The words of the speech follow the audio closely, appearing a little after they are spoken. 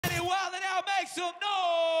some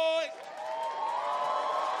noise.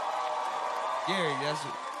 Gary, that's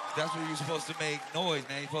what you're supposed to make noise,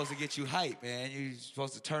 man. You're supposed to get you hype, man. You're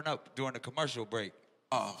supposed to turn up during the commercial break.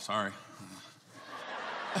 Oh, sorry.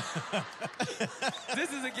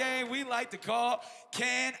 This is a game we like to call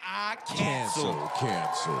Can I Cancel?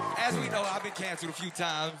 Cancel. As we know, I've been canceled a few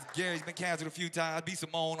times. Gary's been canceled a few times. B.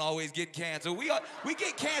 Simone always getting canceled. We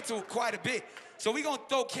get canceled quite a bit. So we're going to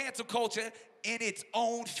throw cancel culture in its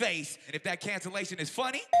own face. And if that cancellation is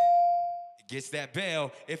funny, it gets that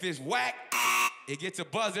bell. If it's whack, it gets a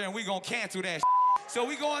buzzer, and we're going to cancel that. So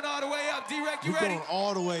we going all the way up. D-Rec, you ready? Going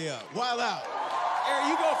all the way up. Wild out. Gary,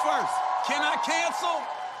 you go first. Can I cancel?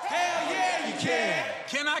 Hell yeah, you can.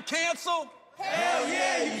 Can I cancel? Hell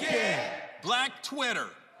yeah, you can. Black Twitter.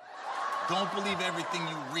 Don't believe everything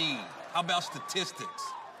you read. How about statistics?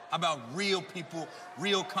 How about real people,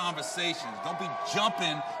 real conversations? Don't be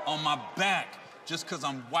jumping on my back just because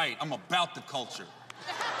I'm white. I'm about the culture.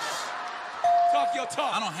 Talk your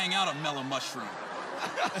talk. I don't hang out at Mellow Mushroom.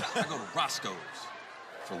 I go to Roscoe's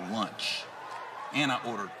for lunch. And I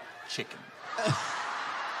order chicken.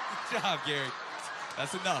 Good job, Gary.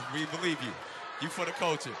 That's enough. We believe you. You for the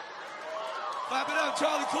culture. Clap it up,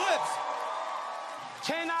 Charlie Clips.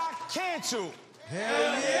 Can I cancel?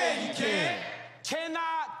 Hell yeah, you can. Can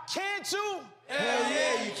I cancel? Hell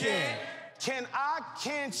yeah, you can. Can I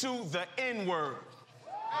cancel the N-word?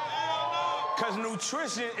 Because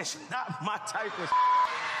nutrition is not my type of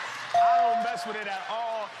I don't mess with it at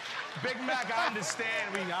all. Big Mac, I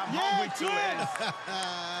understand. I'm hungry to it.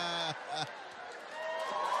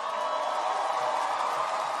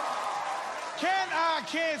 Can I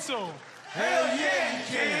cancel? Hell yeah, you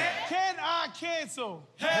can. Can I cancel?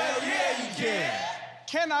 Hell yeah, you can.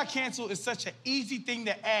 Can I cancel is such an easy thing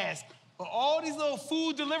to ask. But all these little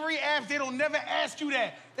food delivery apps, they don't never ask you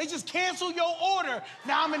that. They just cancel your order.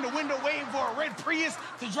 Now I'm in the window waiting for a red Prius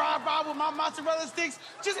to drive by with my mozzarella sticks.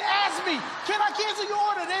 Just ask me, can I cancel your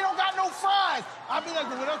order? They don't got no fries. I'll be like,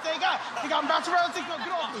 well, what else they got? They got mozzarella sticks? No,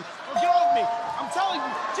 get off me. No, get off me. I'm telling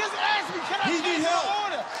you, just ask me, can I cancel your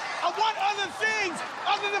order? I want other things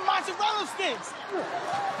other than mozzarella sticks.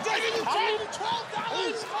 Did you pay me $12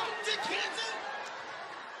 to cancel?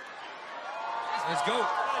 Let's go.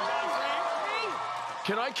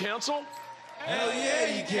 Can I cancel? Hell yeah,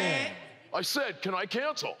 you can. I said, can I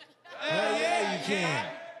cancel? Hell yeah, you can.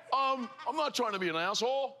 I'm not trying to be an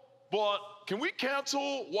asshole, but can we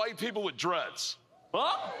cancel white people with dreads?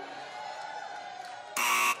 Huh?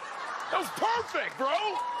 That was perfect, bro.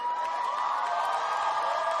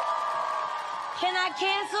 Can I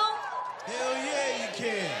cancel? Hell yeah, you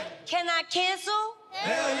can. Can I cancel?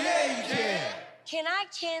 Hell yeah, you can. Can I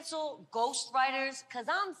cancel ghostwriters? Because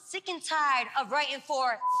I'm sick and tired of writing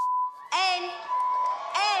for and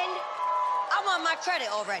I want my credit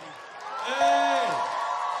already. Hey.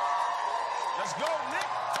 Let's go, Nick.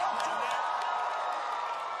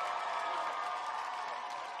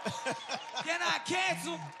 Can I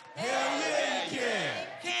cancel? Hell yeah, you can.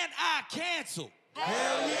 Can I cancel?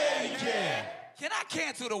 Hell yeah, you can. Can I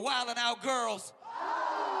cancel the Wildin' Out Girls?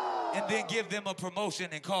 And then give them a promotion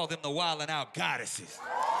and call them the Wildin' Out Goddesses.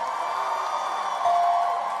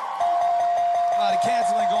 A lot of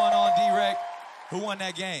canceling going on, D-Rec. Who won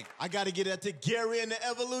that game? I got to get that to Gary and the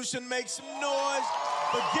Evolution. Make some noise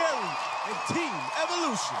for Gary and Team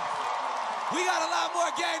Evolution. We got a lot more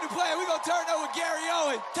game to play. We're going to turn it over to Gary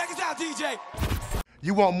Owen. Take us out, DJ.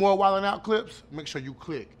 You want more Wildin' Out clips? Make sure you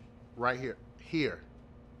click right here. Here.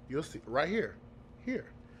 You'll see. Right here. Here.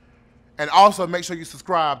 And also make sure you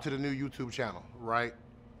subscribe to the new YouTube channel right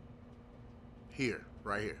here,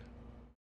 right here.